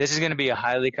This is going to be a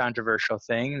highly controversial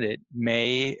thing that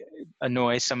may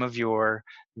annoy some of your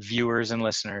viewers and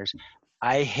listeners.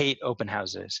 I hate open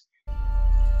houses.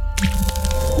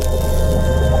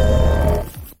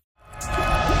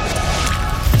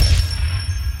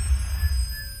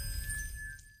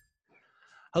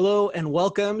 Hello and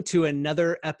welcome to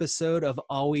another episode of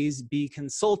Always Be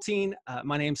Consulting.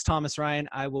 My name's Thomas Ryan.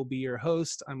 I will be your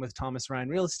host. I'm with Thomas Ryan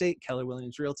Real Estate, Keller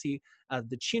Williams Realty,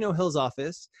 the Chino Hills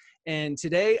office. And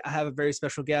today I have a very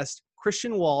special guest,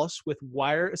 Christian Walsh with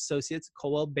Wire Associates,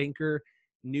 Coldwell Banker,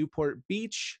 Newport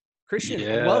Beach. Christian,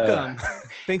 welcome.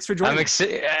 Thanks for joining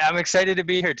me. I'm excited to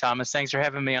be here, Thomas. Thanks for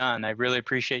having me on. I really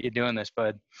appreciate you doing this,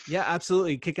 bud. Yeah,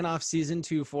 absolutely. Kicking off season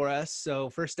 2 for us. So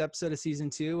first episode of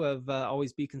season 2 of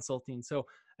Always Be Consulting. So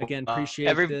again,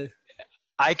 appreciate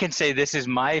I can say this is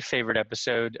my favorite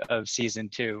episode of season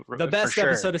 2. The best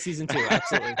episode of season 2.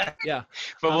 Absolutely. Yeah.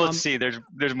 But we'll see. There's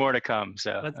more to come.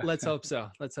 So let's hope so.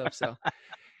 Let's hope so.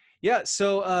 Yeah.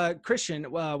 So, Christian,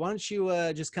 why don't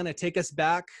you just kind of take us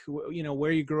back,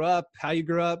 where you grew up, how you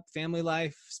grew up, family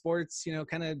life, sports,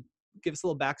 kind of give us a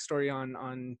little backstory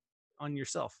on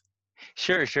yourself.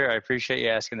 Sure. I appreciate you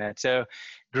asking that. So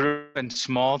grew up in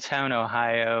small town,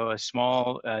 Ohio, a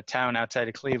small town outside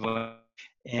of Cleveland,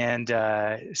 and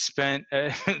spent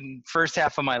first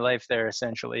half of my life there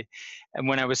essentially. And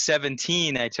when I was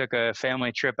 17, I took a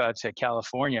family trip out to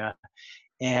California.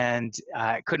 And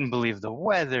I couldn't believe the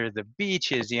weather, the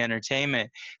beaches, the entertainment.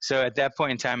 So at that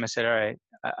point in time, I said, all right,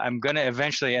 I'm going to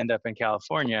eventually end up in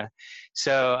California.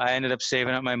 So I ended up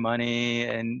saving up my money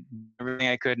and everything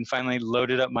I could and finally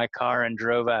loaded up my car and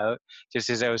drove out just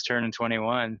as I was turning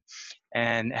 21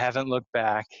 and haven't looked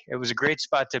back. It was a great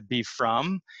spot to be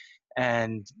from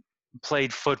and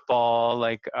played football.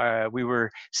 We were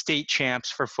state champs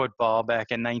for football back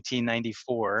in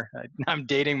 1994. I'm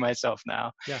dating myself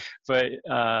now. Yeah. But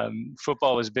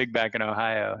football was big back in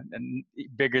Ohio and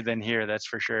bigger than here, that's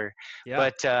for sure.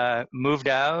 Yeah. But moved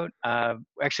out,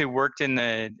 actually worked in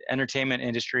the entertainment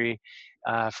industry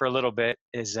for a little bit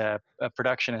as a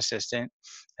production assistant,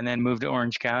 and then moved to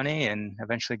Orange County and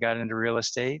eventually got into real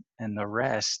estate, and the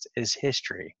rest is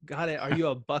history. Got it. Are you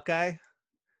a Buckeye?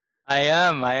 I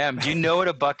am. Do you know what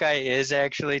a Buckeye is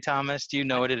actually, Thomas? Do you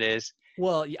know what it is?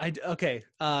 Well, okay.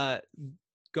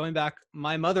 Going back,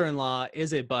 my mother-in-law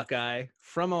is a Buckeye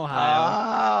from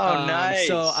Ohio. Oh, nice.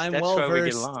 So I'm That's well why we get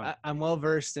versed. along. I'm well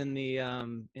versed in the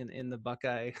in the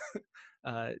Buckeye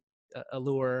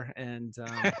allure and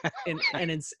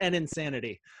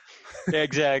insanity.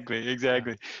 Exactly.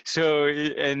 So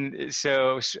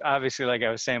obviously, like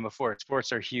I was saying before,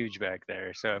 sports are huge back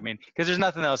there. So I mean, because there's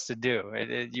nothing else to do.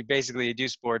 You basically do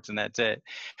sports and that's it.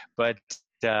 But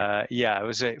it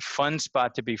was a fun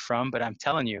spot to be from. But I'm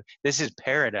telling you, this is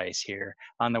paradise here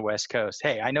on the West Coast.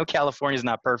 Hey, I know California is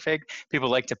not perfect. People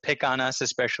like to pick on us,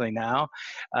 especially now.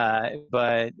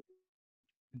 But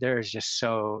there's just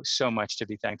so much to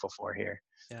be thankful for here.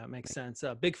 Yeah, it makes sense.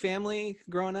 Big family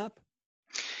growing up?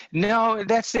 No,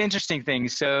 that's the interesting thing.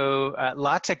 So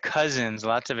lots of cousins,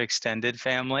 lots of extended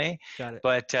family, Got it.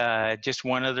 But just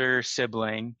one other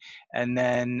sibling. And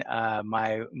then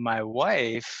my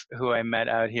wife, who I met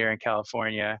out here in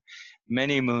California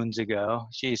many moons ago,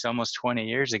 geez, almost 20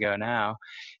 years ago now,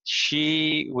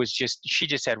 she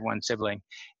just had one sibling.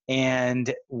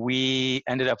 And we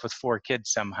ended up with 4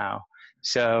 kids somehow.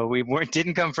 So we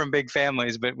didn't come from big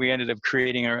families, but we ended up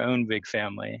creating our own big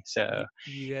family. So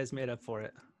you guys made up for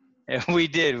it. We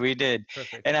did.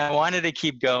 Perfect. And I wanted to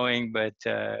keep going, but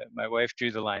my wife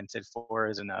drew the line, said 4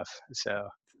 is enough. So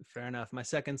fair enough. My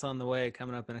second's on the way,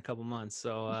 coming up in a couple months.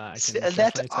 So I can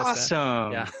that's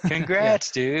awesome. That. Yeah.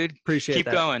 Congrats, yeah. dude. Appreciate keep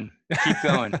that. Keep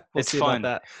going. It's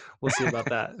fun. We'll see about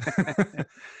that.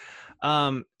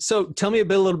 So tell me a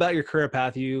little about your career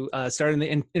path. You started in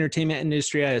the entertainment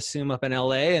industry, I assume, up in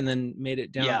LA, and then made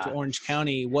it down to Orange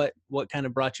County. What kind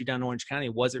of brought you down to Orange County?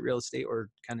 Was it real estate, or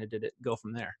kind of did it go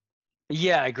from there?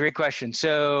 Yeah, great question.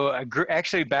 So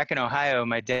actually back in Ohio,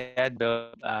 my dad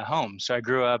built homes. So I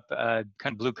grew up kind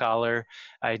of blue collar.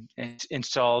 I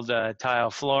installed tile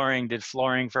flooring, did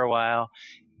flooring for a while.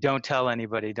 Don't tell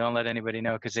anybody. Don't let anybody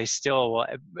know, because they still,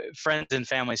 friends and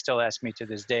family still ask me to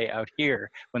this day out here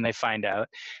when they find out.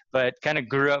 But kind of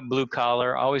grew up blue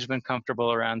collar, always been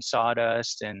comfortable around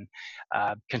sawdust and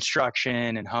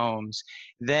construction and homes.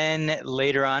 Then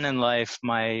later on in life,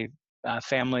 my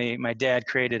family, my dad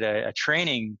created a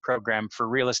training program for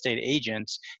real estate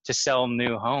agents to sell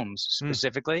new homes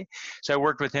specifically. So I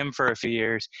worked with him for a few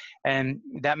years, and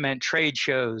that meant trade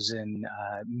shows and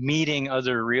meeting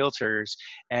other realtors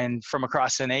and from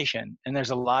across the nation. And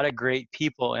there's a lot of great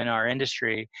people in our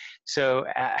industry. So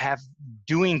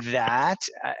doing that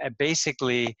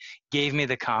basically gave me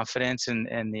the confidence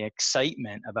and the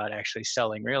excitement about actually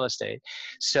selling real estate.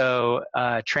 So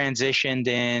transitioned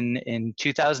in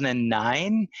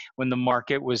 2009 when the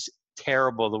market was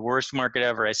terrible, the worst market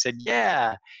ever. I said,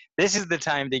 yeah, this is the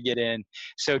time to get in.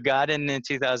 So got in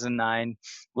 2009,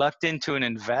 lucked into an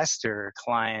investor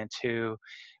client who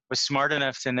was smart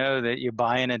enough to know that you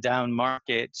buy in a down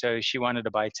market. So she wanted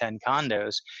to buy 10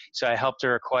 condos. So I helped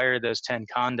her acquire those 10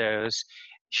 condos.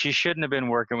 She shouldn't have been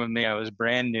working with me. I was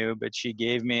brand new, but she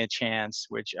gave me a chance,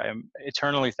 which I'm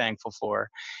eternally thankful for.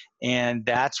 And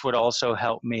that's what also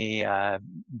helped me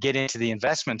get into the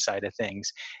investment side of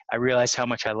things. I realized how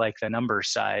much I like the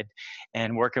numbers side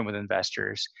and working with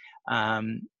investors.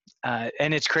 And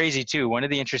it's crazy too. One of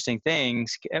the interesting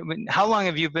things, how long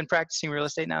have you been practicing real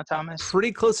estate now, Thomas?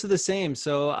 Pretty close to the same.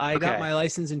 So I got my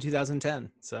license in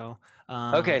 2010. So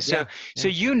okay, so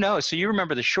you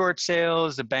remember the short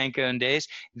sales, the bank-owned days.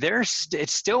 It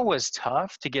still was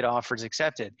tough to get offers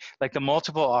accepted. Like the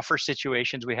multiple offer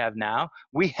situations we have now,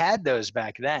 we had those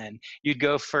back then. You'd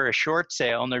go for a short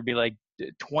sale, and there'd be like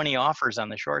 20 offers on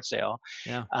the short sale,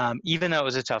 even though it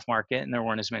was a tough market and there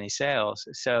weren't as many sales.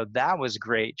 So that was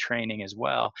great training as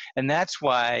well. And that's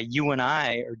why you and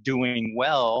I are doing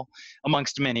well,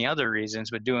 amongst many other reasons,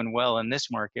 but doing well in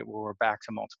this market where we're back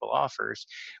to multiple offers.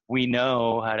 We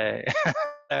know how to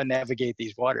navigate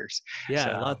these waters.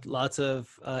 Yeah, lots of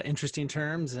interesting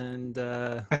terms and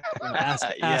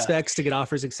aspects to get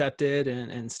offers accepted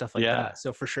and stuff like that.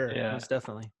 So for sure, most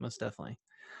definitely.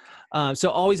 So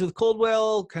always with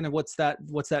Coldwell, kind of what's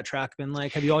that track been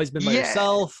like? Have you always been by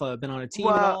yourself, been on a team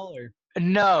at all? Or?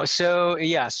 No. So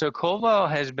Coldwell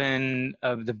has been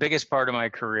the biggest part of my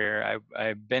career.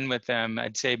 I've been with them,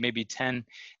 I'd say maybe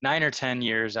 9 or 10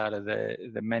 years out of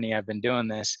the many I've been doing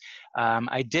this.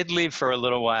 I did leave for a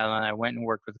little while, and I went and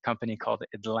worked with a company called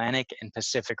Atlantic and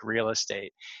Pacific Real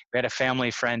Estate. We had a family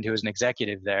friend who was an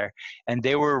executive there, and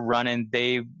they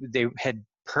had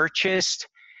purchased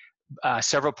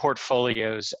several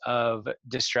portfolios of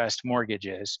distressed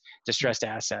mortgages, distressed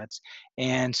assets.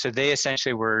 And so they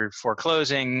essentially were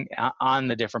foreclosing on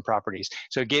the different properties.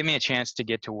 So it gave me a chance to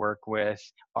get to work with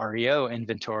REO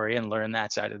inventory and learn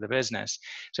that side of the business.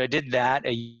 So I did that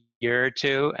a year or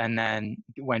two, and then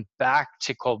went back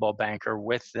to Coldwell Banker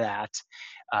with that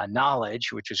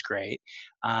knowledge, which was great.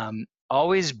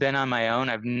 Always been on my own.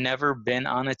 I've never been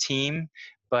on a team,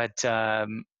 but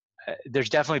there's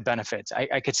definitely benefits.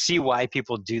 I could see why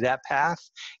people do that path,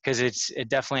 because it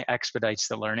definitely expedites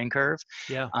the learning curve.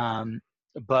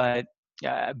 But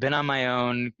I've been on my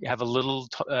own, have a little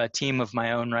team of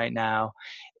my own right now.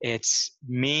 It's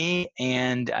me,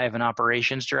 and I have an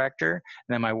operations director,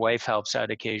 and then my wife helps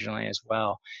out occasionally as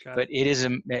well. But it is,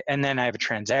 and then I have a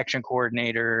transaction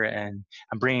coordinator, and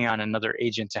I'm bringing on another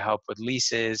agent to help with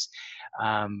leases.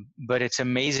 But it's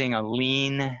amazing, a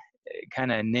lean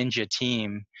kind of ninja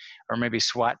team, or maybe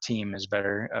SWAT team is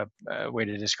better way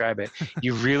to describe it.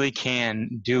 You really can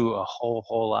do a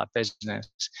whole lot of business,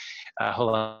 a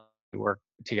whole lot of work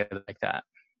together like that.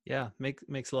 Yeah,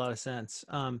 makes a lot of sense.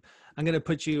 I'm going to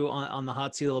put you on the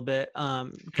hot seat a little bit.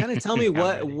 Kind of tell me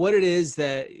what it is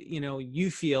that you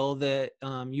feel that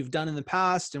you've done in the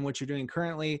past and what you're doing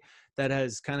currently that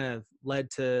has kind of led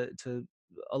to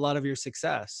a lot of your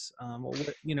success.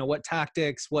 What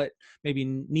tactics, what maybe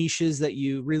niches that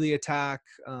you really attack.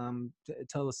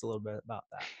 Tell us a little bit about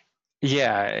that.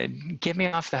 Yeah, get me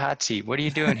off the hot seat. What are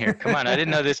you doing here? Come on, I didn't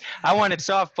know this. I wanted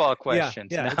softball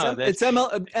questions. Yeah. It's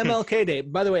MLK Day.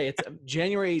 By the way, it's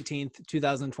January 18th,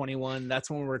 2021.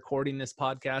 That's when we're recording this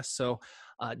podcast. So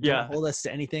don't hold us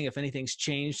to anything. If anything's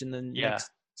changed in the next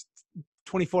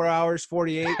 24 hours,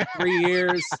 48, 3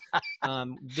 years,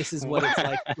 this is what it's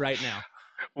like right now.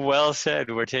 Well said.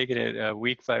 We're taking it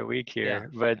week by week here,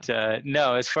 but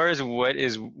no. As far as what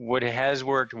has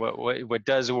worked, what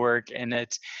does work, and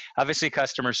it's obviously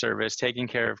customer service, taking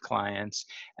care of clients,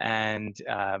 and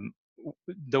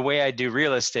the way I do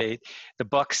real estate, the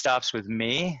buck stops with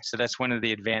me. So that's one of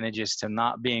the advantages to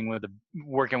not being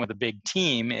working with a big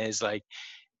team is like,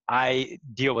 I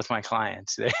deal with my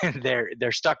clients.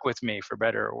 They're stuck with me for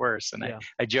better or worse, and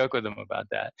I joke with them about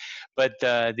that. But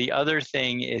the other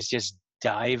thing is just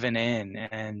diving in.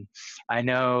 And I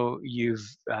know you've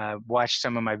watched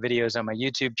some of my videos on my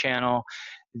YouTube channel.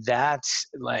 That's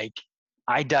like,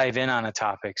 I dive in on a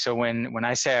topic. So when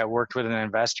I say I worked with an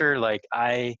investor, like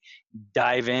I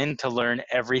dive in to learn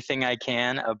everything I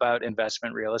can about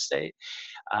investment real estate.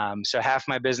 So half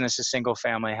my business is single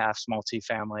family, half's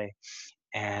multifamily.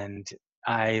 And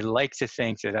I like to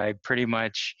think that I pretty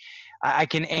much, I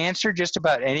can answer just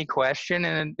about any question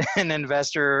an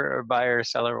investor or buyer or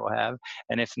seller will have.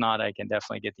 And if not, I can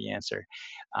definitely get the answer.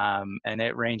 And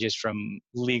it ranges from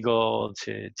legal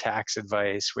to tax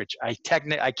advice, which I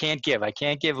can't give. I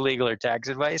can't give legal or tax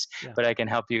advice, Yeah. but I can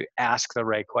help you ask the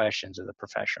right questions of the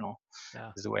professional,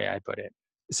 Yeah. is the way I put it.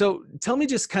 So tell me,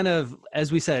 just kind of,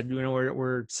 as we said,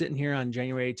 we're sitting here on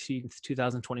January 18th,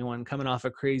 2021, coming off a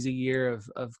crazy year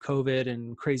of COVID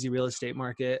and crazy real estate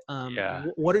market. Yeah.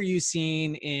 What are you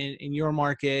seeing in your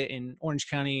market in Orange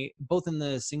County, both in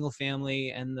the single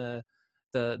family and the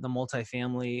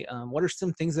multifamily? What are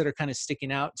some things that are kind of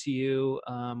sticking out to you?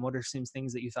 What are some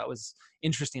things that you thought was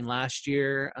interesting last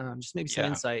year? Just maybe some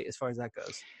Yeah. insight as far as that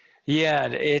goes. Yeah,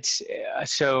 it's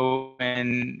so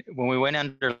when we went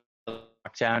under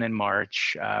lockdown in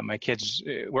March, my kids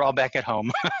we're all back at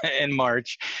home in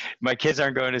March. My kids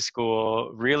aren't going to school.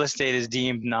 Real estate is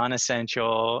deemed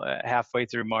non-essential halfway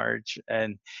through March,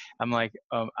 and I'm like,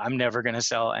 I'm never going to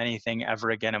sell anything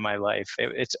ever again in my life.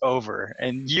 It's over.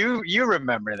 And you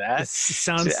remember that? This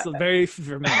sounds very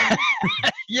familiar.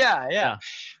 Yeah.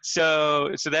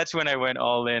 So that's when I went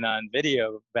all in on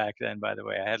video back then, by the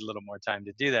way. I had a little more time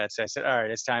to do that. So I said, all right,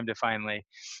 it's time to finally,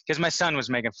 because my son was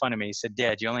making fun of me. He said,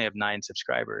 Dad, you only have 9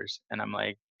 subscribers. And I'm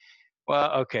like,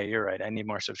 well, okay, you're right. I need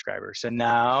more subscribers. So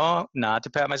now, not to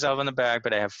pat myself on the back,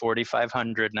 but I have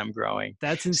 4,500 and I'm growing.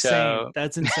 That's insane. So,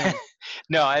 That's insane.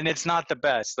 no, and it's not the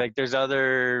best. Like there's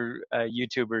other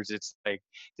YouTubers, it's like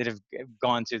that have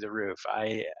gone through the roof.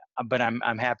 But I'm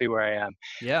happy where I am.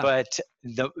 Yeah. But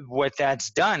what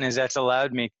that's done is that's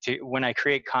allowed me to, when I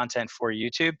create content for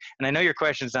YouTube, and I know your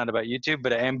question is not about YouTube,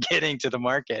 but I am getting to the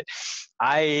market.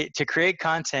 To create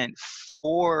content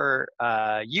for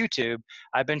YouTube,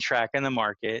 I've been tracking the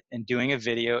market and doing a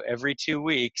video every 2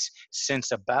 weeks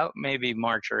since about maybe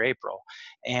March or April.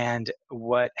 And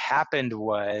what happened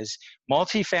was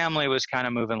multifamily was kind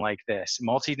of moving like this.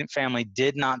 Multifamily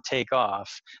did not take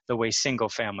off the way single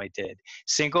family did.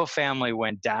 Single family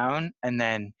went down, and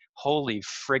then holy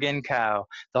friggin' cow,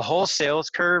 the whole sales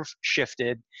curve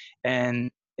shifted, and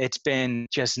it's been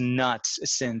just nuts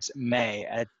since May.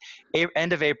 At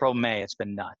end of April, May, it's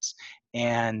been nuts.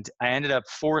 And I ended up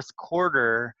fourth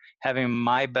quarter having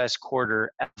my best quarter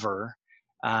ever.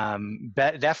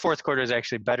 That fourth quarter is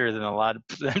actually better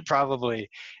than probably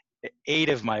 8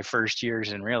 of my first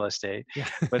years in real estate. Yeah.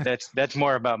 But that's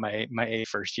more about my 8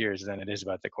 first years than it is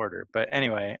about the quarter. But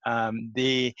anyway,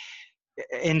 the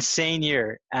insane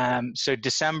year. So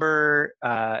December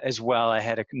as well, I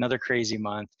had another crazy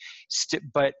month.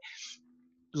 But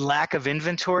lack of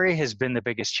inventory has been the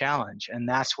biggest challenge, and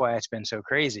that's why it's been so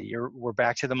crazy. We're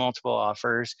back to the multiple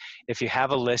offers. If you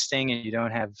have a listing and you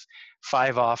don't have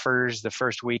 5 offers the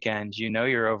first weekend,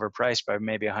 you're overpriced by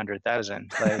maybe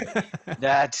 100,000. Like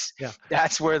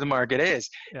that's where the market is.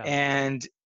 Yeah.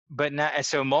 But now,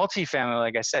 so multifamily,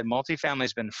 like I said, multifamily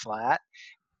has been flat.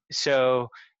 So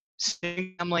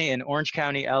single family in Orange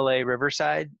County, LA,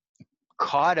 Riverside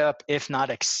caught up, if not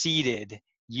exceeded,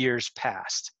 years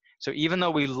past. So even though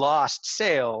we lost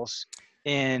sales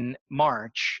in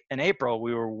March and April,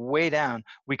 we were way down,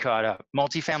 we caught up.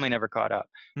 Multifamily never caught up.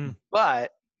 But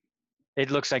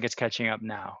it looks like it's catching up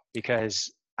now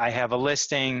because I have a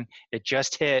listing. It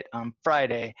just hit on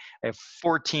Friday. I have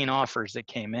 14 offers that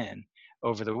came in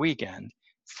over the weekend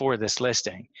for this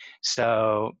listing.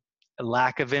 So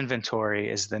lack of inventory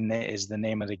is the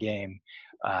name of the game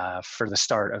for the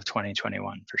start of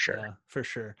 2021, for sure. Yeah, for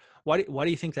sure. Why do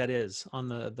you think that is on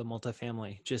the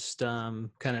multifamily? Just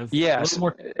kind of a little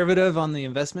more conservative on the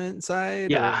investment side?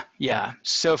 Yeah.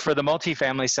 So for the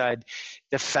multifamily side,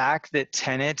 the fact that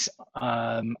tenants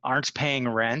aren't paying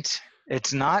rent,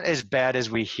 it's not as bad as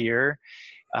we hear.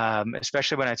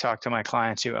 Especially when I talk to my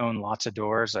clients who own lots of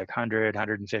doors, like 100,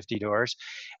 150 doors,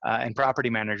 and property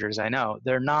managers I know,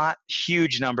 they're not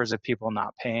huge numbers of people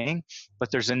not paying, but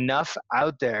there's enough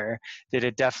out there that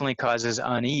it definitely causes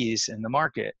unease in the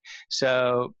market.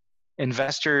 So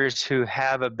investors who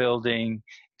have a building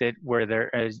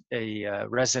where a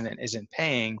resident isn't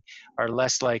paying are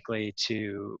less likely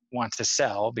to want to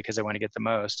sell because they want to get the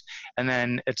most. And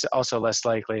then it's also less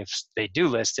likely, if they do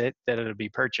list it, that it'll be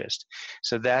purchased.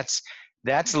 So that's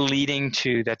leading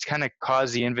to, that's kind of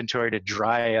caused the inventory to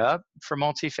dry up for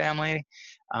multifamily.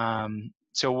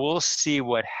 So we'll see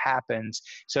what happens.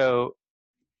 So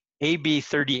AB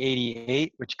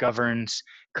 3088, which governs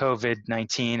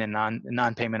COVID-19 and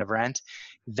non-payment of rent,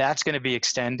 That's going to be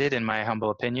extended, in my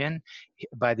humble opinion,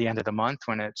 by the end of the month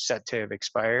when it's set to have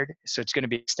expired. So it's going to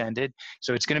be extended.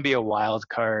 So it's going to be a wild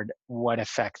card what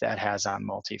effect that has on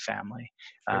multifamily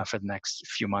Sure. for the next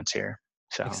few months here.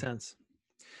 So Makes sense.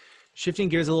 Shifting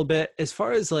gears a little bit, as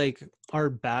far as like our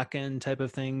back end type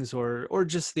of things, or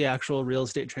just the actual real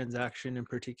estate transaction in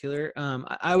particular,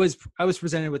 I was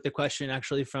presented with the question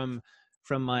actually from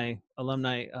my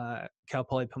alumni, Cal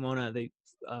Poly Pomona. They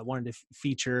wanted to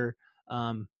feature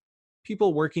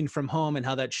people working from home and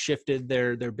how that shifted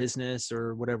their business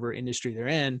or whatever industry they're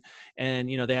in. And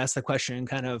they asked the question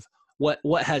kind of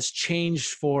what has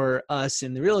changed for us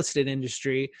in the real estate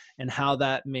industry and how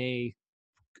that may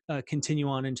continue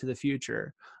on into the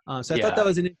future. So I thought that yeah,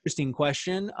 was an interesting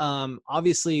question.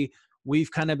 Obviously,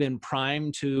 we've kind of been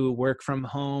primed to work from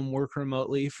home, work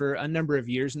remotely for a number of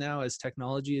years now as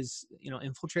technology is,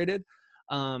 infiltrated.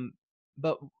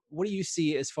 But what do you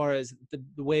see as far as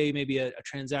the way maybe a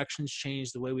transaction's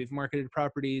changed, the way we've marketed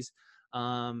properties?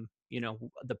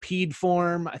 The PED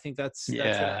form. I think that's an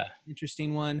yeah.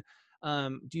 interesting one.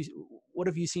 What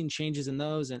have you seen changes in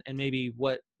those, and maybe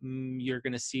what we're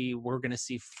going to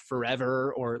see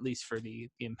forever, or at least for the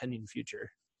impending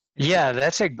future? Yeah,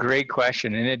 that's a great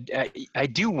question, and I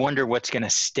do wonder what's going to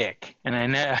stick, and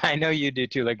I know you do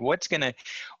too. Like,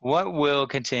 what will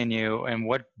continue, and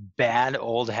what bad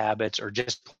old habits or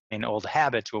just plain old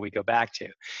habits will we go back to?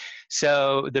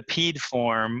 So the PED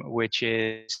form, which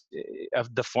is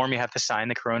of the form you have to sign,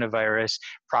 the coronavirus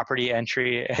property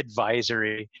entry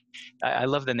advisory. I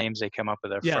love the names they come up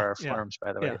with for Yeah, our yeah, forms,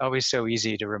 by the way. yeah. Always so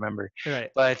easy to remember. Right.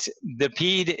 But the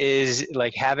PED is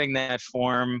like having that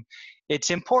form. It's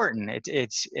important.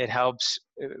 It helps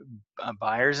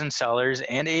buyers and sellers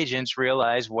and agents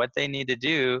realize what they need to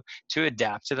do to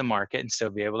adapt to the market and still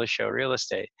be able to show real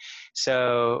estate.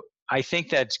 So I think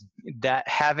that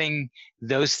having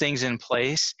those things in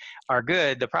place are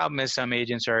good. The problem is some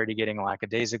agents are already getting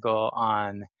lackadaisical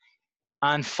on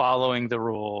following the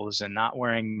rules and not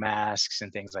wearing masks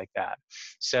and things like that.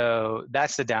 So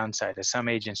that's the downside, is some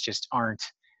agents just aren't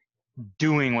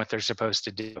doing what they're supposed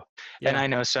to do. And Yeah. I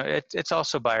know, so it's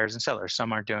also buyers and sellers.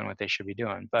 Some aren't doing what they should be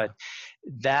doing, but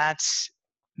that's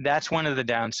one of the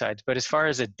downsides. But as far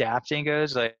as adapting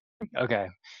goes, like, okay,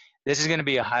 this is going to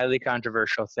be a highly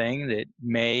controversial thing that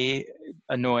may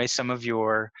annoy some of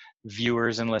your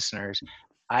viewers and listeners.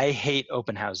 I hate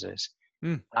open houses.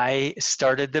 Mm. I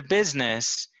started the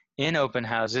business in open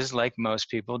houses like most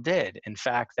people did. In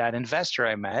fact, that investor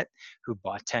I met who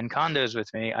bought 10 condos with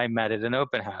me, I met at an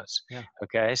open house. Yeah.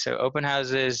 Okay. So open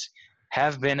houses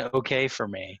have been okay for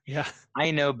me. Yeah. I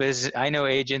know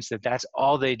agents that's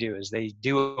all they do is they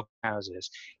do open houses,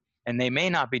 and they may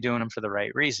not be doing them for the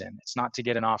right reason. It's not to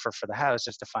get an offer for the house,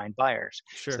 it's to find buyers.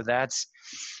 Sure.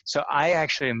 So I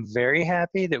actually am very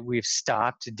happy that we've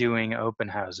stopped doing open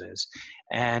houses,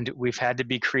 and we've had to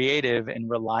be creative and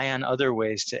rely on other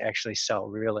ways to actually sell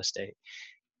real estate.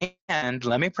 And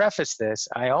let me preface this,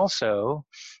 I also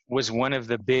was one of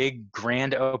the big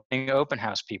grand opening open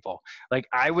house people. Like,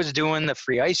 I was doing the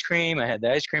free ice cream. I had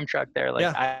the ice cream truck there.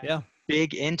 Like, I'm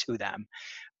big into them.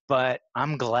 But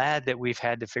I'm glad that we've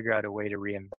had to figure out a way to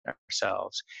reinvent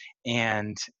ourselves.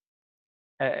 And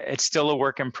it's still a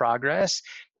work in progress,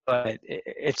 but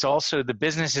it's also, the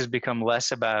business has become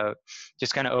less about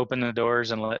just kind of open the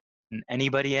doors and let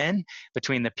anybody in,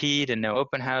 between the PED and no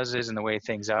open houses and the way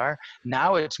things are.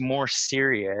 Now it's more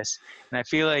serious. And I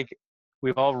feel like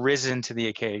we've all risen to the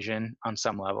occasion on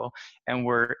some level, and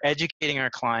we're educating our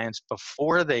clients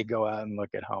before they go out and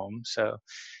look at home. So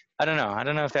I don't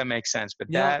know if that makes sense, but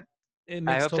It I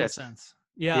makes hope total that's, sense.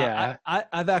 Yeah. yeah,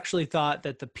 I've actually thought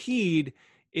that the PED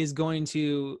is going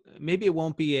to, maybe it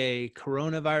won't be a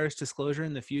coronavirus disclosure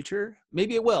in the future.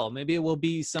 Maybe it will. Maybe it will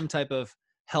be some type of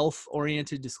health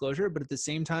oriented disclosure, but at the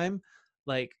same time,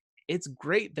 like, it's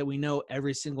great that we know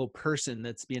every single person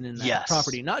that's been in that yes,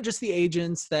 property, not just the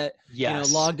agents that,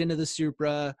 yes, logged into the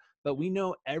Supra, but we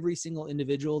know every single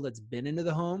individual that's been into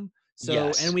the home. So,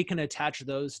 yes, and we can attach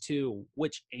those to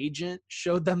which agent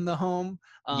showed them the home,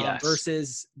 yes,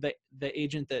 versus the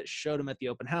agent that showed them at the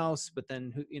open house, but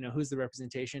then who's the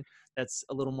representation. That's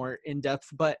a little more in depth,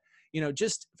 but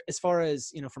just as far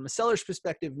as, from a seller's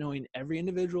perspective, knowing every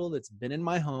individual that's been in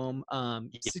my home,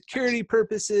 yes. security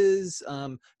purposes,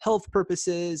 health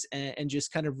purposes, and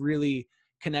just kind of really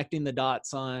connecting the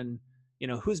dots on,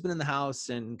 who's been in the house,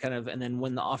 and and then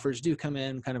when the offers do come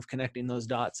in, kind of connecting those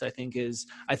dots, I think is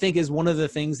one of the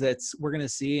things we're going to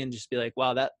see, and just be like,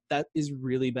 wow, that is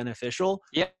really beneficial.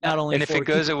 Yeah. Not only And if for it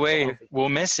goes keeping people away, healthy. we'll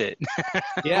miss it.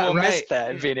 Yeah, We'll miss right.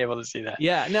 that, being able to see that.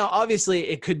 Yeah. Now, obviously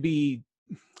it could be,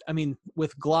 I mean,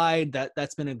 with Glide,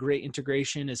 that's been a great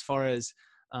integration as far as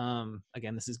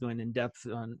Again, this is going in depth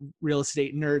on real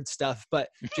estate nerd stuff, but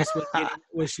just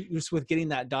with getting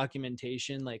that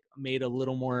documentation like made a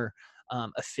little more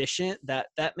efficient, that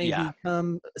may Yeah.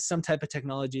 become some type of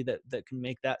technology that can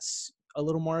make that a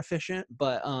little more efficient.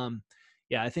 But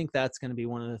yeah, I think that's going to be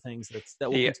one of the things that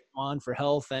will The continue on for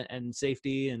health and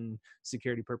safety and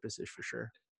security purposes for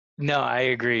sure. No, I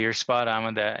agree. You're spot on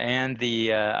with that. And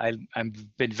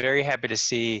I've been very happy to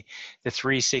see the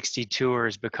 360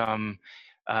 tours become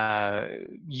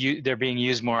they're being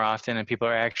used more often, and people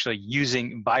are actually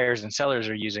buyers and sellers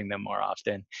are using them more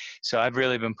often. So I've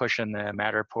really been pushing the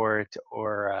Matterport,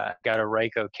 or got a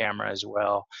Ryko camera as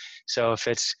well. So if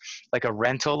it's like a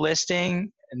rental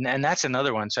listing, and that's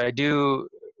another one. So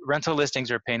rental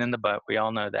listings are a pain in the butt. We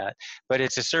all know that, but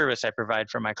it's a service I provide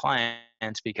for my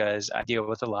clients because I deal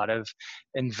with a lot of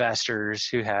investors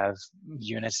who have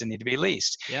units that need to be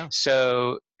leased. Yeah.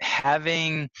 So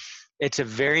it's a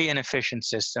very inefficient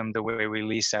system the way we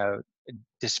lease out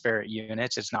disparate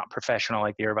units. It's not professional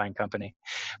like the Irvine Company,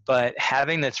 but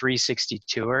having the 360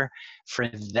 tour for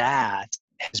that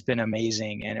has been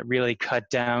amazing, and it really cut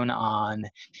down on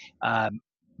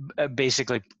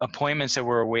basically appointments that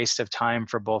were a waste of time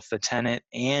for both the tenant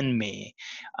and me.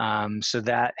 So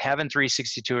that having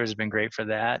 360 tours has been great for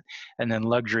that. And then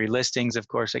luxury listings, of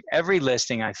course, like every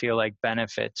listing I feel like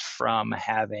benefits from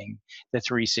having the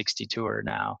 360 tour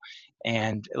now.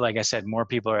 And like I said, more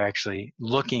people are actually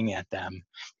looking at them.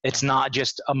 It's not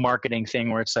just a marketing thing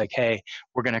where it's like, hey,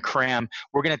 we're going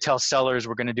to tell sellers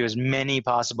we're going to do as many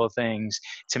possible things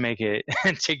to make it,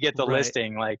 to get the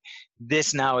listing. Like,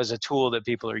 this now is a tool that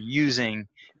people are using,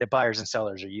 that buyers and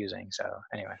sellers are using. So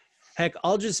anyway. Heck,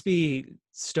 I'll just be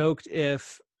stoked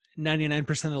if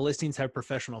 99% of the listings have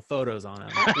professional photos on them,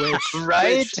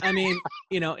 which I mean,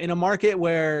 in a market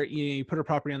where you put a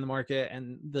property on the market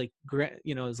and like,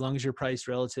 as long as you're priced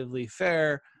relatively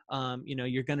fair,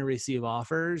 you're going to receive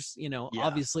offers,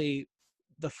 obviously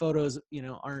the photos,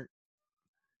 aren't,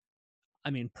 I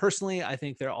mean, personally, I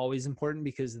think they're always important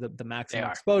because the maximum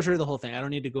exposure, the whole thing. I don't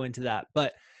need to go into that,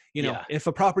 but if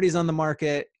a property's on the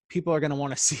market, people are going to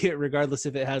want to see it regardless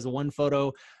if it has one photo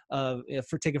of, if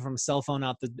we're taken from a cell phone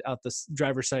out the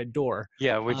driver's side door.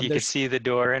 Yeah, you can see the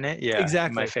door in it. Yeah,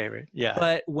 exactly. My favorite. Yeah.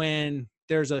 But when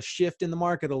there's a shift in the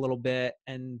market a little bit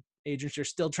and agents are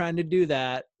still trying to do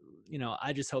that,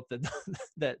 I just hope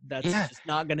that's just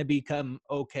not going to become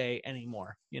okay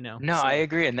anymore. No, so. I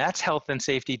agree, and that's health and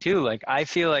safety too. Like, I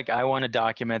feel like I want to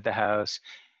document the house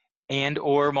and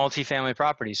or multifamily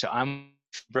property. So I'm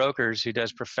brokers who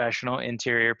does professional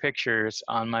interior pictures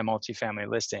on my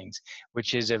multifamily listings,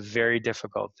 which is a very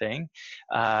difficult thing.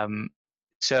 But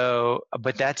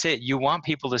that's it. You want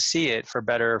people to see it, for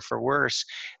better or for worse,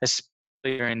 especially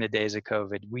during the days of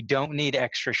COVID. We don't need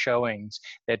extra showings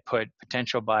that put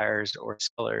potential buyers or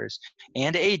sellers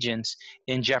and agents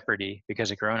in jeopardy because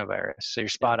of coronavirus. So you're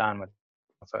spot on with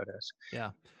photos. Yeah.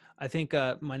 I think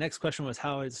my next question was,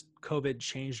 how has COVID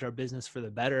changed our business for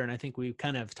the better? And I think we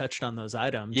kind of touched on those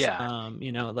items. Yeah.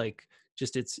 Like,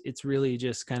 just it's really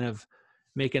just kind of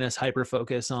making us hyper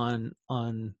focus on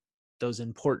those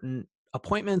important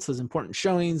appointments, those important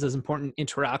showings, those important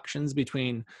interactions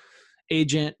between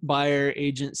agent, buyer,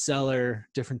 agent, seller,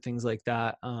 different things like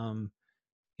that.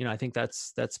 I think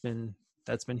that's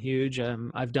been huge.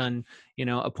 I've done,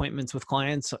 appointments with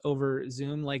clients over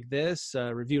Zoom like this,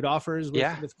 reviewed offers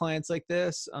with clients like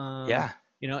this.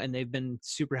 And they've been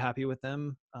super happy with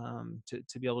them,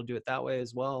 to be able to do it that way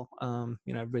as well.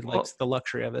 Everybody likes the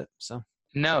luxury of it. So.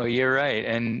 No, you're right.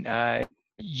 And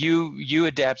you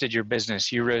adapted your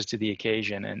business, you rose to the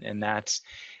occasion, and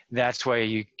that's why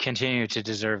you continue to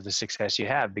deserve the success you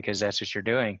have, because that's what you're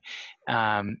doing.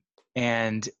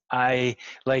 And I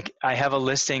have a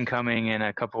listing coming in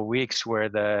a couple of weeks where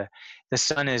the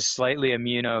son is slightly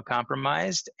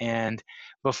immunocompromised. And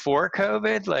before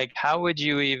COVID, like, how would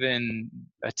you even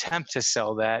attempt to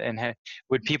sell that? And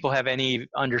would people have any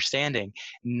understanding?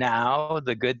 Now,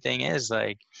 the good thing is,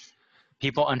 like,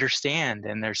 people understand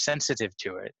and they're sensitive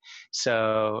to it.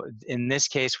 So in this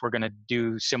case, we're going to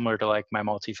do similar to like my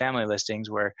multifamily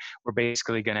listings, where we're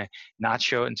basically going to not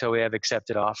show it until we have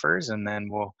accepted offers, and then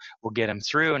we'll get them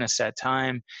through in a set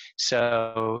time.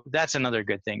 So that's another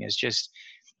good thing, is just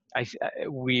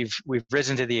we've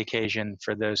risen to the occasion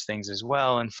for those things as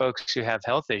well. And folks who have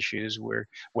health issues,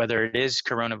 whether it is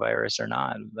coronavirus or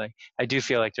not, like, I do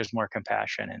feel like there's more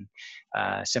compassion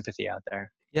and sympathy out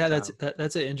there. Yeah,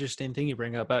 that's an interesting thing you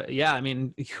bring up. Yeah, I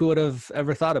mean, who would have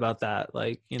ever thought about that?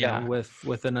 Like,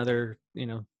 with another,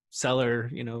 seller,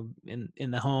 in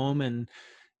the home, and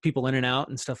people in and out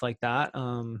and stuff like that.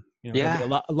 A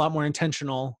lot more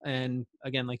intentional. And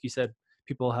again, like you said,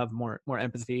 people have more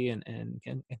empathy and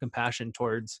compassion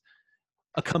towards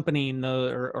accompanying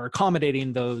or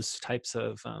accommodating those types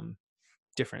of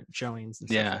different showings and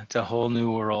stuff. Yeah, it's a whole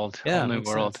new world. Yeah, Whole new makes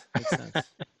world. sense. Makes sense.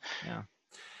 Yeah.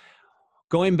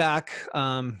 Going back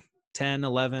 10,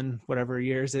 11, whatever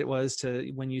years it was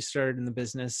to when you started in the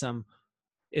business,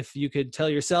 if you could tell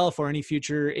yourself or any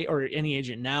future or any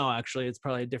agent now, actually, it's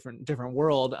probably a different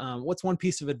world. What's one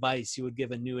piece of advice you would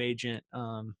give a new agent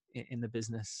in the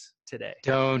business today?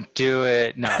 Don't do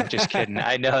it. No, I'm just kidding.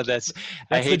 I know That's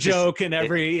I the hate to joke in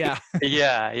every, yeah.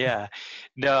 yeah, yeah.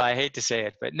 No, I hate to say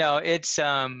it, but no, it's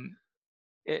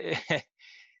it,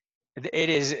 it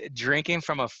is drinking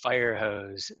from a fire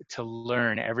hose to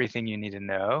learn everything you need to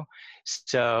know.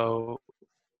 So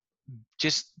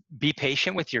just be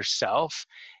patient with yourself,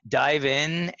 dive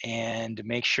in and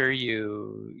make sure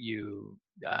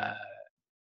uh,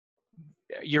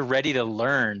 you're ready to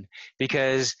learn,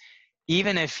 because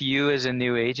even if you as a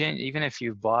new agent, even if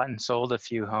you've bought and sold a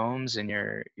few homes in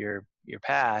your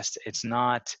past, it's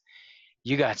not,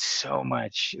 you got so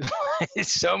much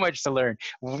so much to learn.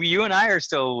 You and I are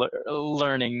still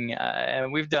learning,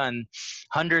 and we've done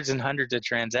hundreds and hundreds of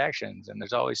transactions, and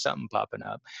there's always something popping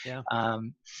up. Yeah.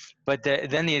 But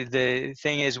then the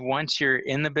thing is, once you're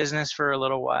in the business for a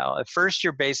little while, at first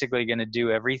you're basically going to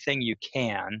do everything you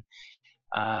can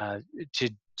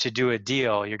to do a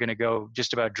deal. You're going to go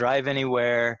just about drive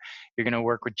anywhere. You're going to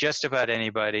work with just about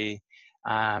anybody.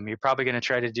 You're probably going to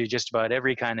try to do just about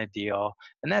every kind of deal,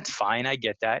 and that's fine. I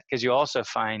get that, because you also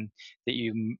find that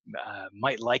you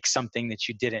might like something that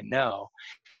you didn't know.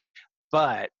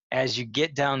 But as you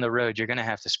get down the road, you're going to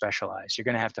have to specialize. You're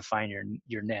going to have to find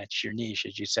your niche, your niche,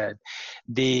 as you said.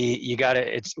 You got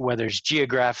to, it's whether it's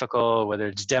geographical, whether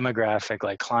it's demographic,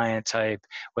 like client type,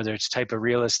 whether it's type of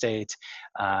real estate,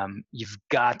 you've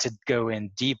got to go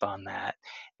in deep on that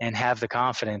and have the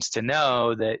confidence to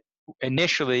know that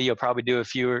initially you'll probably do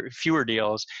fewer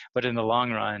deals, but in the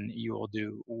long run you will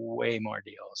do way more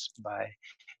deals by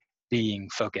being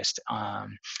focused.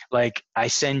 Like I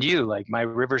send you, like my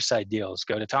Riverside deals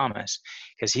go to Thomas,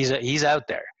 because he's out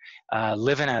there,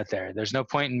 living out there. There's no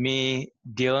point in me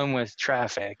dealing with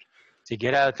traffic to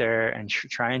get out there and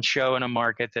try and show in a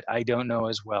market that I don't know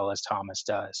as well as Thomas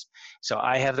does. So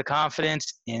I have the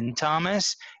confidence in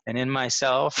Thomas and in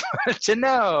myself to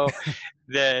know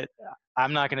that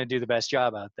I'm not going to do the best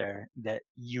job out there, that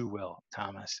you will,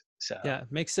 Thomas. So Yeah,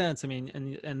 makes sense. I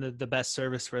mean, and the best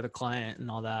service for the client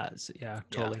and all that. So, yeah,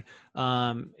 totally.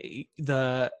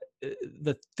 Yeah.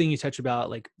 The thing you touch about,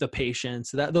 like the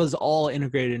patience, that those all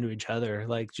integrated into each other,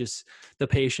 like just the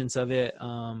patience of it.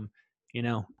 You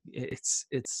know, it's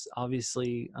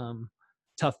obviously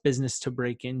tough business to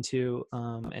break into,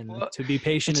 and well, to be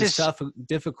patient is tough,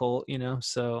 difficult, you know,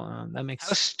 so that makes.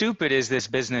 How stupid is this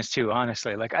business too,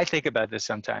 honestly? Like I think about this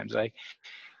sometimes, like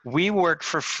we work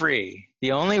for free.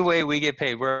 The only way we get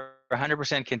paid, we're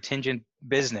 100% contingent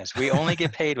business. We only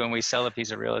get paid when we sell a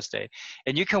piece of real estate.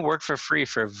 And you can work for free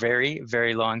for a very,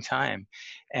 very long time.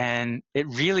 And it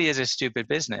really is a stupid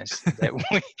business that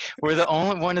we're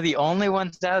one of the only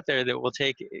ones out there that will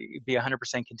be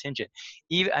 100% contingent.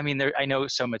 Even, I mean, I know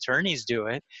some attorneys do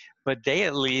it, but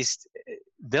they'll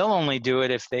only do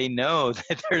it if they know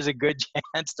that there's a good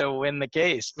chance to win the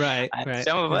case. Right.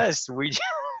 Some of us,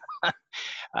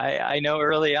 I know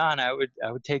early on I would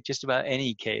take just about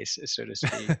any case, so to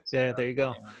speak. Yeah, there you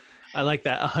go. Yeah. I like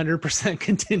that 100%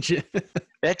 contingent.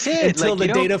 That's it. Until the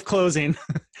date of closing.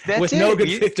 With no good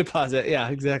fixed deposit. Yeah,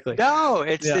 exactly. No,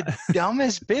 it's the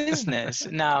dumbest business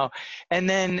now.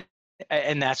 And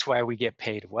that's why we get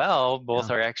paid well,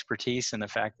 both our expertise and the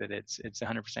fact that it's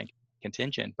 100%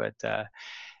 contingent. But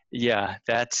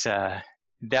that's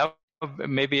that.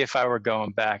 Maybe if I were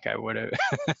going back, I would have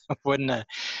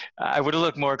I would have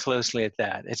looked more closely at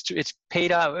that. It's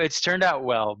paid out. It's turned out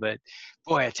well, but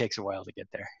boy, it takes a while to get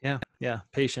there. Yeah.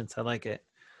 Patience. I like it.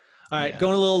 All right.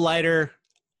 Going a little lighter.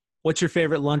 What's your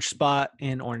favorite lunch spot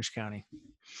in Orange County?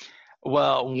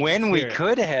 Well, when we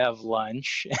could have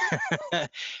lunch,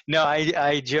 no,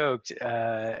 I joked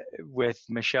with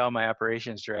Michelle, my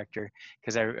operations director,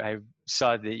 because I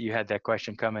saw that you had that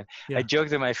question coming. Yeah. I joked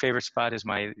that my favorite spot is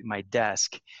my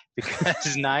desk,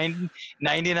 because 99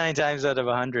 times out of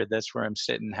 100, that's where I'm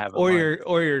sitting having lunch.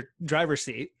 Or your driver's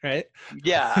seat, right?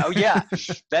 Yeah. Oh, yeah.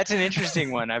 That's an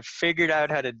interesting one. I've figured out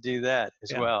how to do that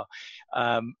as well.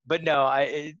 But no,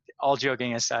 all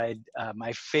joking aside,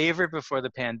 my favorite before the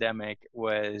pandemic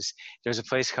was, there's a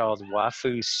place called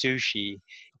Wafu Sushi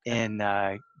in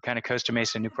kind of Costa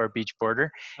Mesa, Newport Beach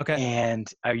border. Okay. And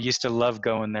I used to love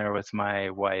going there with my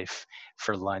wife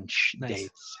for lunch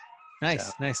dates.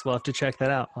 Nice. We'll have to check that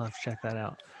out.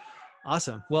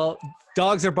 Awesome. Well,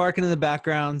 dogs are barking in the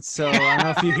background, so I don't know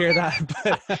if you hear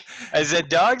that, but Is it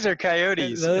dogs or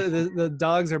coyotes? the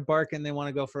dogs are barking. They want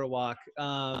to go for a walk.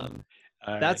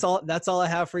 That's all. That's all I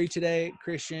have for you today,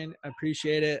 Christian. I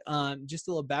appreciate it. Just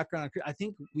a little background. I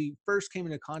think we first came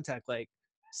into contact like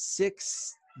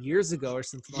 6 years ago or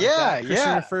something like that.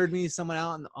 Christian referred me to someone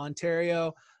out in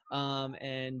Ontario,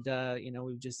 and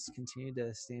we've just continued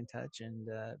to stay in touch and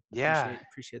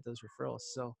appreciate those referrals.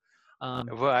 So,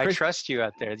 well, I trust you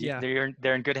out there. Yeah,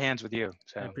 they're in good hands with you.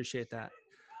 So I appreciate that.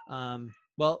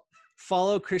 Well,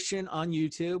 follow Christian on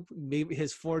YouTube. Maybe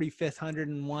his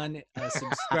 4,501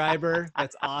 subscriber.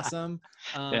 That's awesome.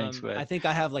 Thanks, bud. I think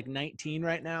I have like 19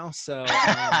 right now. So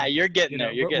you're getting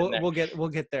there. You're getting there. We'll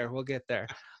get there. We'll get there.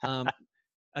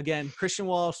 Again, Christian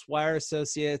Walsh, Wire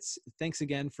Associates. Thanks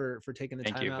again for taking the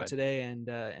time out today and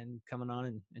coming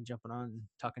on and jumping on and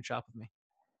talking shop with me.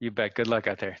 You bet. Good luck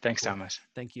out there. Thanks, Thomas.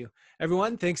 Thank you.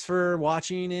 Everyone, thanks for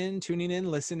watching in, tuning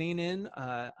in, listening in.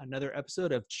 Another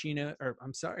episode of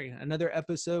another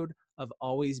episode of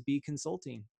Always Be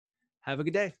Consulting. Have a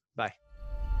good day. Bye.